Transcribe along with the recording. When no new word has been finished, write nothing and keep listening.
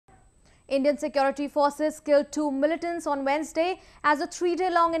Indian security forces killed 2 militants on Wednesday as a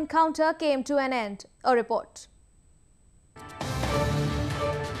 3-day-long encounter came to an end. A report.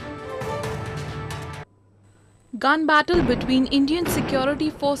 Gun battle between Indian security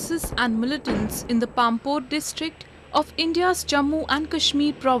forces and militants in the Pampore district of India's Jammu and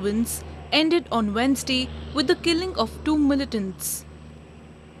Kashmir province ended on Wednesday with the killing of 2 militants.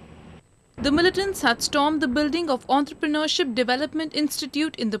 The militants had stormed the building of Entrepreneurship Development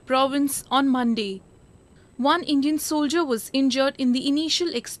Institute in the province on Monday. One Indian soldier was injured in the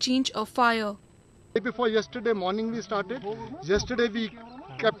initial exchange of fire. Before yesterday morning we started. Yesterday we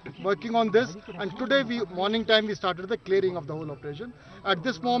kept working on this, and today morning time we started the clearing of the whole operation. At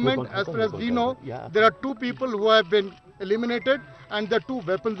this moment, as far as we know, there are 2 people who have been eliminated and there are 2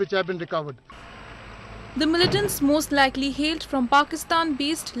 weapons which have been recovered. The militants most likely hailed from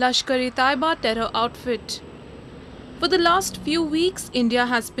Pakistan-based Lashkar-e-Taiba terror outfit. For the last few weeks, India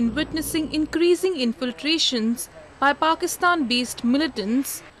has been witnessing increasing infiltrations by Pakistan-based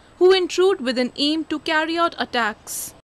militants who intrude with an aim to carry out attacks.